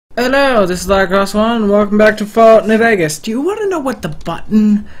Hello, this is Lacrosse1, and welcome back to Fallout New Vegas. Do you want to know what the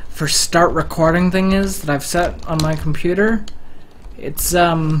button for start recording thing is that I've set on my computer? It's,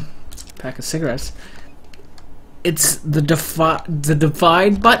 pack of cigarettes. It's the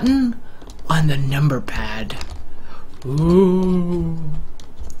divide button on the number pad. Ooh.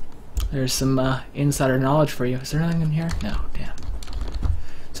 There's some, insider knowledge for you. Is there anything in here? No, damn.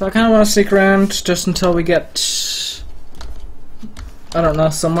 So I kind of want to sneak around just until we get... I don't know,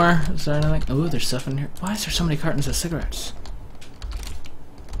 somewhere. Is there anything? Ooh, there's stuff in here. Why is there so many cartons of cigarettes?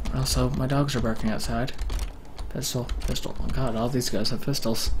 Also, my dogs are barking outside. Pistol. Oh god, all these guys have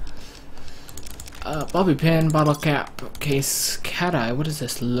pistols. Bobby pin, bottle cap, case, cat eye. What is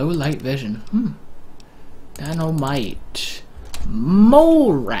this? Low light vision. Dynamite.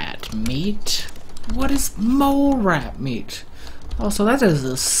 Mole rat meat. What is mole rat meat? Also, that is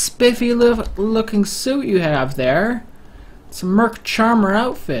a spiffy looking suit you have there. It's a Merc Charmer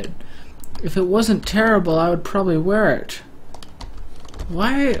outfit. If it wasn't terrible, I would probably wear it.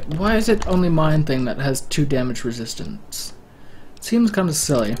 Why is it only mine thing that has 2 damage resistance? It seems kind of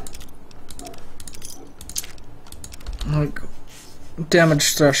silly. Like,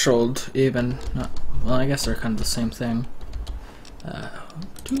 damage threshold, even. Well, I guess they're kind of the same thing.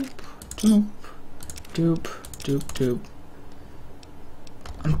 Doop, doop, doop, doop, doop.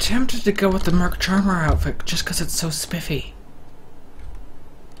 I'm tempted to go with the Merc Charmer outfit just because it's so spiffy.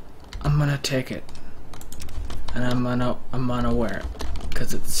 I'm gonna take it, and I'm gonna wear it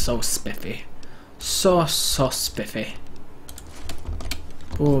because it's so spiffy, so spiffy.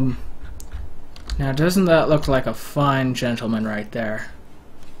 Boom. Now, doesn't that look like a fine gentleman right there?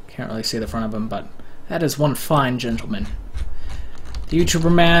 Can't really see the front of him, but that is one fine gentleman. The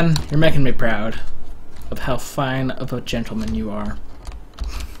YouTuber man, you're making me proud of how fine of a gentleman you are.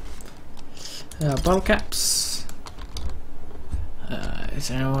 Bottle caps. Is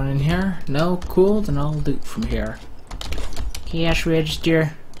there anyone in here? No? Cool, then I'll loot from here. Cash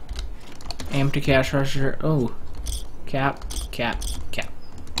register. Empty cash register. Oh. Cap.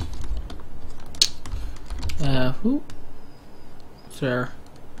 Who? Sir.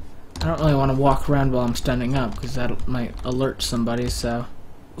 I don't really want to walk around while I'm standing up, because that might alert somebody, so...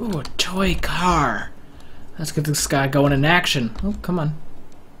 Ooh, a toy car! Let's get this guy going in action. Oh, come on.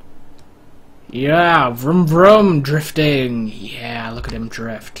 Yeah, vroom vroom, drifting. Yeah, look at him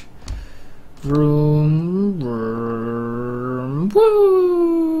drift. Vroom, vroom,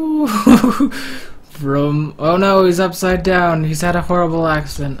 woo! Vroom. Oh no, he's upside down. He's had a horrible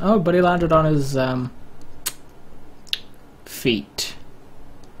accident. Oh, but he landed on his, feet.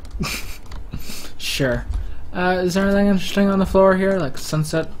 Sure. Is there anything interesting on the floor here? Like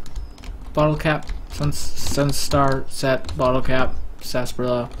sunset, bottle cap, sunstar set, bottle cap,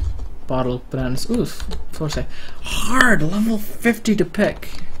 sarsaparilla. Bottle, bananas. Ooh, floor safe. Hard, level 50 to pick.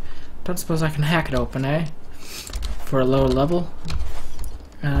 Don't suppose I can hack it open, eh? For a lower level.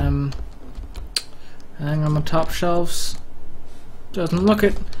 Anything on the top shelves? Doesn't look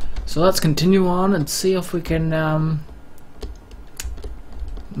it. So let's continue on and see if we can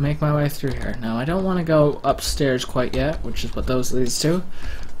make my way through here. Now, I don't want to go upstairs quite yet, which is what those leads to.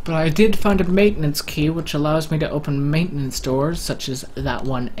 But I did find a maintenance key which allows me to open maintenance doors, such as that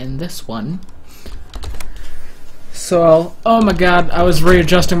one and this one. So oh my god, I was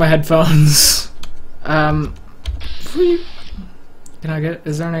readjusting my headphones. Can I get,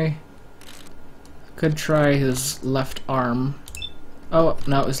 is there any... I could try his left arm. Oh,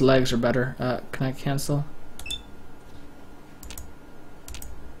 no, his legs are better. Can I cancel?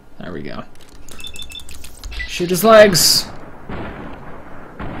 There we go. Shoot his legs!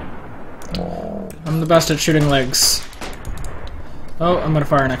 I'm the best at shooting legs. Oh, I'm gonna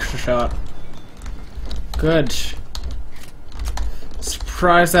fire an extra shot. Good.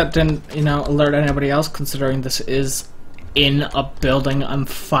 Surprised that didn't, you know, alert anybody else, considering this is in a building I'm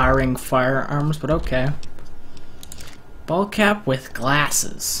firing firearms, but okay. Ball cap with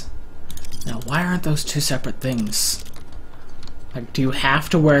glasses. Now, why aren't those 2 separate things? Like, do you have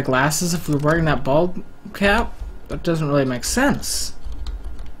to wear glasses if you're wearing that ball cap? That doesn't really make sense.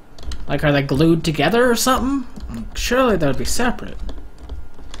 Like, are they glued together or something? Surely that would be separate.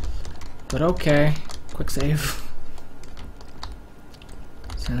 But okay. Quick save.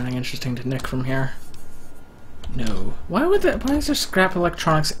 Is there anything interesting to nick from here? No. Why is there scrap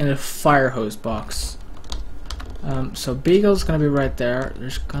electronics in a fire hose box? So Beagle's gonna be right there.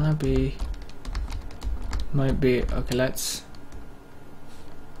 There's gonna be... Might be... Okay, let's...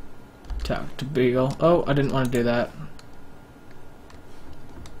 talk to Beagle. Oh, I didn't want to do that.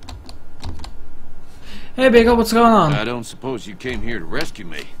 Hey Beagle, what's going on? I don't suppose you came here to rescue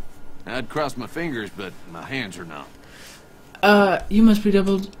me. I'd cross my fingers, but my hands are numb. You must be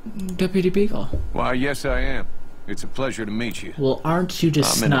Deputy Beagle. Why, yes I am. It's a pleasure to meet you. Well, aren't you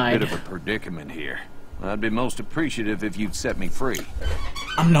just I'm snide? in a bit of a predicament here. I'd be most appreciative if you'd set me free.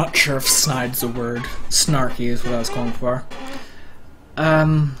 I'm not sure if snide's a word. Snarky is what I was going for.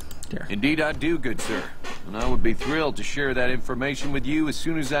 There. Indeed I do, good sir. And I would be thrilled to share that information with you as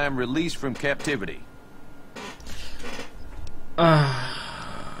soon as I am released from captivity.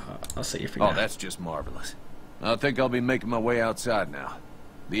 I'll set you free. Oh, that's just marvelous. I think I'll be making my way outside now.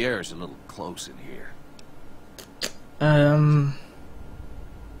 The air is a little close in here.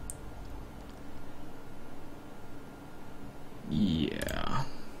 Yeah.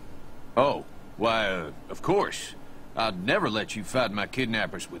 Oh, why, of course. I'd never let you fight my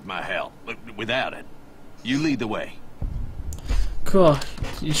kidnappers with my help. Without it. You lead the way. Cool.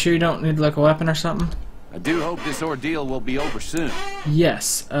 You sure you don't need, like, a weapon or something? I do hope this ordeal will be over soon.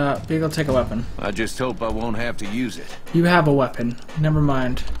 Yes. Beagle, take a weapon. I just hope I won't have to use it. You have a weapon. Never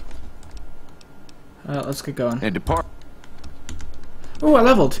mind. Let's get going. And depart. Oh, I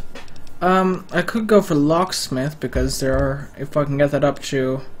leveled. I could go for locksmith because there are, if I can get that up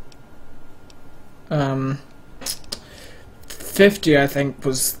to 50, I think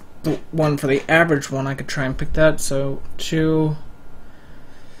was the one for the average one. I could try and pick that. So 20.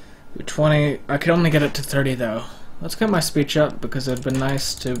 I could only get it to 30 though. Let's get my speech up because it'd been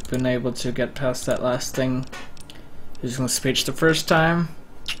nice to have been able to get past that last thing using the speech the first time.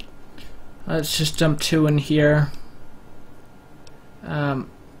 Let's just dump 2 in here.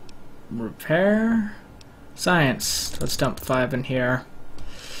 Repair, science. Let's dump 5 in here,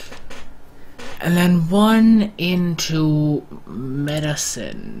 and then 1 into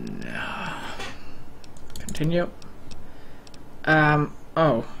medicine. Continue.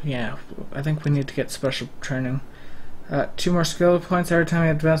 Oh yeah, I think we need to get special training. 2 more skill points every time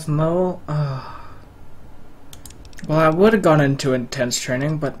you advance in level. Well, I would have gone into intense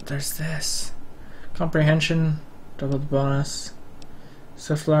training, but there's this. Comprehension, double the bonus.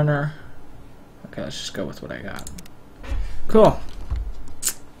 Swift learner. Okay, let's just go with what I got. Cool.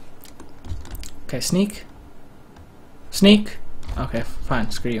 Okay, sneak. Sneak. Okay, fine.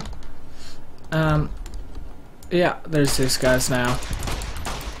 Screw you. Yeah, there's these guys now.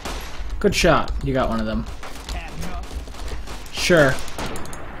 Good shot. You got one of them. Sure.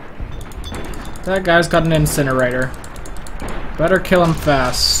 That guy's got an incinerator. Better kill him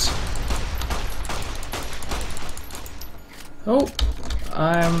fast. Oh.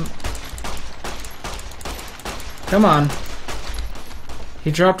 Come on.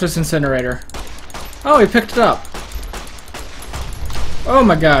 He dropped his incinerator. Oh, he picked it up. Oh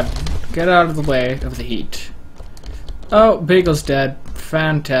my god. Get out of the way of the heat. Oh, Beagle's dead.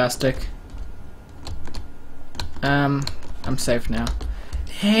 Fantastic. I'm safe now.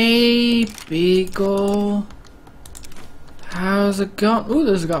 Hey, Beagle. How's it going? Ooh,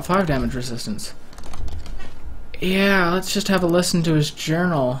 this has got 5 damage resistance. Yeah, let's just have a listen to his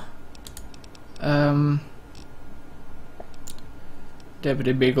journal.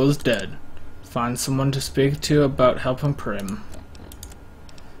 Deputy Beagle's dead. Find someone to speak to about helping Prim.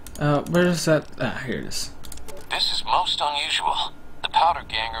 Where's that? Ah, here it is. This is most unusual. The powder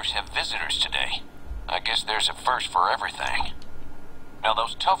gangers have visitors today. I guess there's a first for everything. Now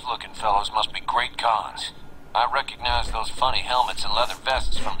those tough-looking fellows must be great cons. I recognize those funny helmets and leather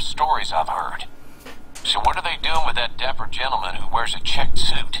vests from stories I've heard. So what are they doing with that dapper gentleman who wears a checked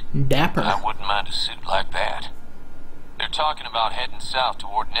suit? Dapper? I wouldn't mind a suit like that. They're talking about heading south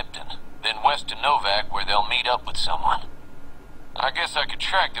toward Nipton, then west to Novak where they'll meet up with someone. I guess I could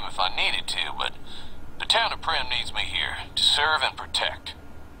track them if I needed to, but the town of Prim needs me here to serve and protect.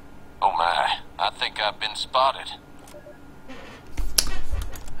 Oh my, I think I've been spotted.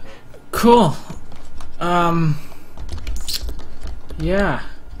 Cool. Yeah.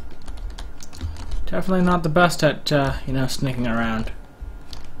 Definitely not the best at, you know, sneaking around.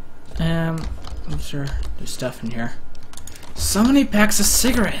 I'm sure there's stuff in here. So many packs of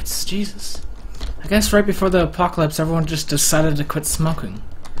cigarettes, Jesus. I guess right before the apocalypse, everyone just decided to quit smoking.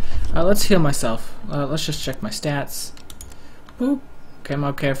 Let's heal myself. Let's just check my stats. Boop. Okay, I'm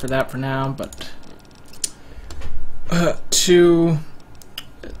okay for that for now, but 2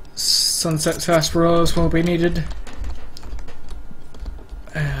 sunset sarsaparillas will be needed.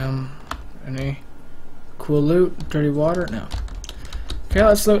 Any cool loot? Dirty water? No. Okay,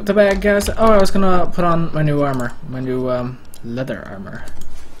 let's loot the bag, guys. Oh, I was gonna put on my new armor. My new leather armor.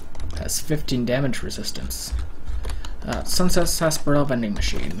 Has 15 damage resistance. Sunset sarsaparilla vending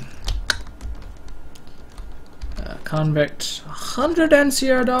machine. Convict. 100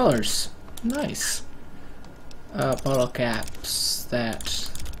 NCR dollars. Nice. Bottle caps. That.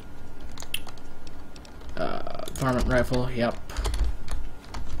 Varmint rifle, yep.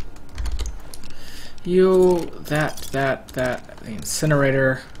 You, the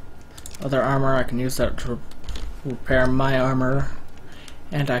incinerator, other armor, I can use that to repair my armor.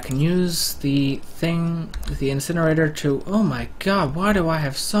 And I can use the thing, the incinerator to, oh my god, why do I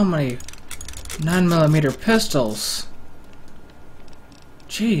have so many 9mm pistols?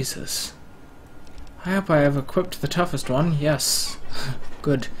 Jesus. I hope I have equipped the toughest one, yes.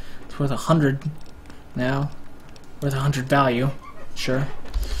 Good. It's worth 100 now. Worth 100 value, sure.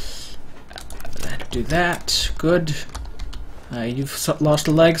 Do that, good. You've lost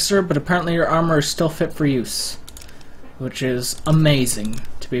a leg, sir, but apparently your armor is still fit for use. Which is amazing,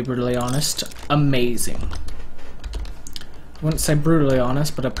 to be brutally honest. Amazing. I wouldn't say brutally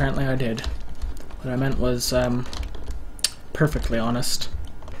honest, but apparently I did. What I meant was, perfectly honest.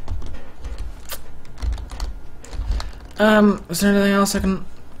 Is there anything else I can,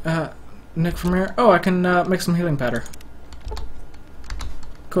 nick from here? Oh, I can, make some healing powder.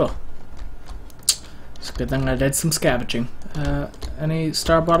 Cool. It's a good thing I did some scavenging. Any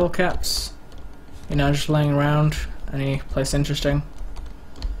star bottle caps? You know, just laying around. Any place interesting?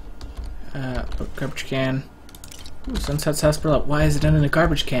 Garbage can. Ooh, Sunset Sarsaparilla. Why is it in a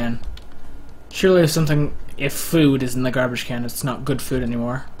garbage can? Surely if food is in the garbage can, it's not good food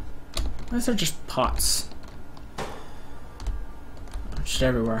anymore. Why is there just pots? Just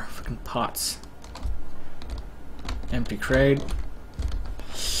everywhere. Freaking pots. Empty crate.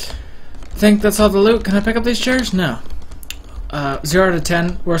 Think that's all the loot. Can I pick up these chairs? No. 0 out of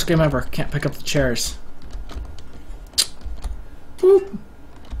 10. Worst game ever. Can't pick up the chairs. Boop.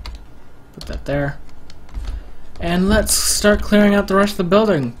 Put that there. And let's start clearing out the rest of the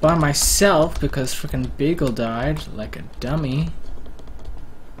building by myself because frickin' Beagle died like a dummy.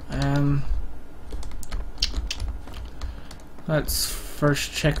 Let's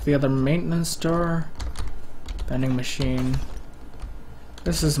first check the other maintenance door. Vending machine.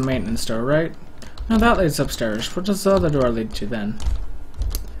 This is a maintenance door, right? No, that leads upstairs. What does the other door lead to then?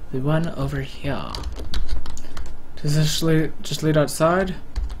 The one over here. Does this just lead outside?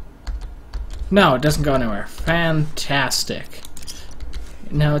 No, it doesn't go anywhere. Fantastic.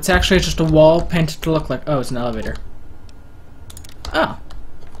 No, it's actually just a wall painted to look like... Oh, it's an elevator. Oh.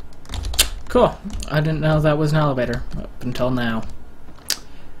 Cool. I didn't know that was an elevator up until now.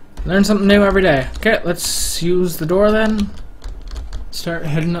 Learn something new every day. Okay, let's use the door then. Start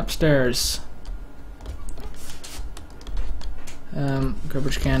heading upstairs.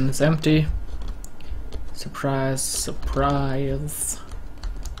 Garbage can is empty. Surprise, surprise.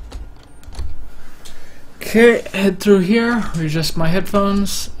 Okay, head through here. Readjust my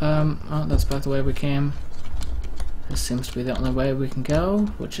headphones. Oh, that's about the way we came. This seems to be the only way we can go,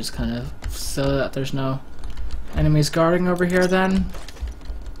 which is kind of so that there's no enemies guarding over here then.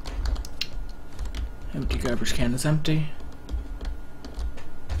 Empty garbage can is empty.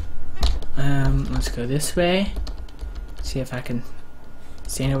 Let's go this way. See if I can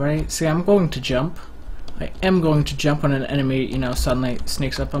see anybody. See, I'm going to jump. I am going to jump when an enemy, you know, suddenly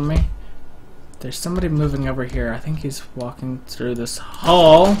sneaks up on me. There's somebody moving over here. I think he's walking through this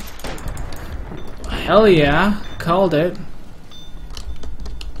hall. Hell yeah. Called it.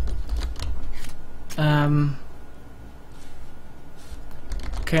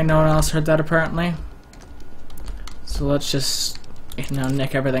 Okay, no one else heard that apparently. So let's just, you know,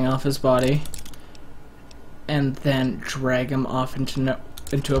 nick everything off his body. And then drag him off into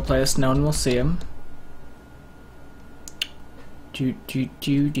a place no one will see him. Do.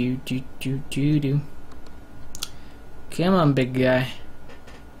 Come on, big guy.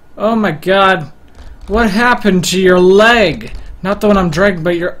 Oh my god! What happened to your leg? Not the one I'm dragging,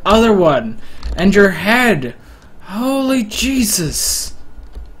 but your other one! And your head! Holy Jesus!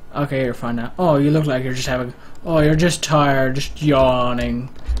 Okay, you're fine now. Oh, you look like you're just having... Oh, you're just tired, just yawning.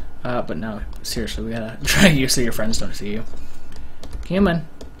 But no, seriously, we gotta drag you so your friends don't see you. Come on.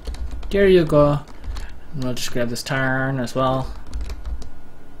 There you go. And we'll just grab this turn as well.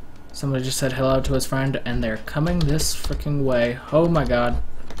 Somebody just said hello to his friend, and they're coming this freaking way. Oh my god.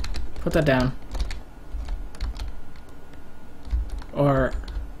 Put that down. Or...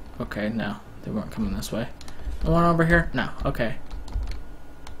 Okay, no. They weren't coming this way. No one over here? No. Okay.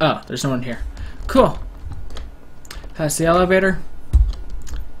 Oh, there's no one here. Cool. That's the elevator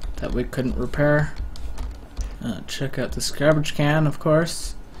that we couldn't repair. Check out this garbage can, of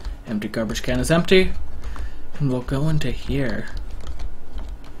course. Empty garbage can is empty. And we'll go into here.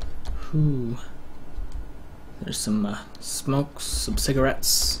 Ooh. There's some smokes, some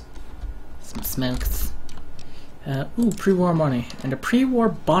cigarettes, some smokes. Ooh, pre-war money. And a pre-war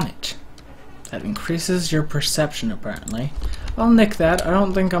bonnet. That increases your perception, apparently. I'll nick that. I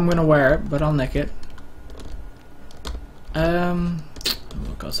don't think I'm gonna wear it, but I'll nick it.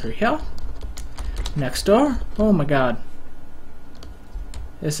 We'll go through here. Next door. Oh my god.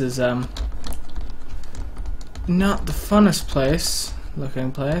 This is, not the funnest place.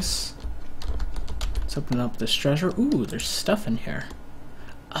 Looking place. Let's open up this treasure. Ooh, there's stuff in here.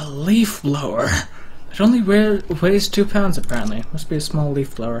 A leaf blower. It only weighs 2 pounds apparently. Must be a small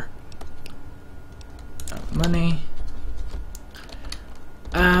leaf blower. Money.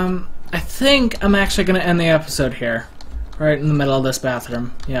 I think I'm actually gonna end the episode here. Right in the middle of this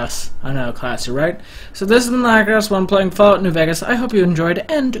bathroom. Yes, I know, classy, right? So this has been Lacros, one playing Fallout New Vegas. I hope you enjoyed,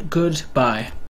 and goodbye.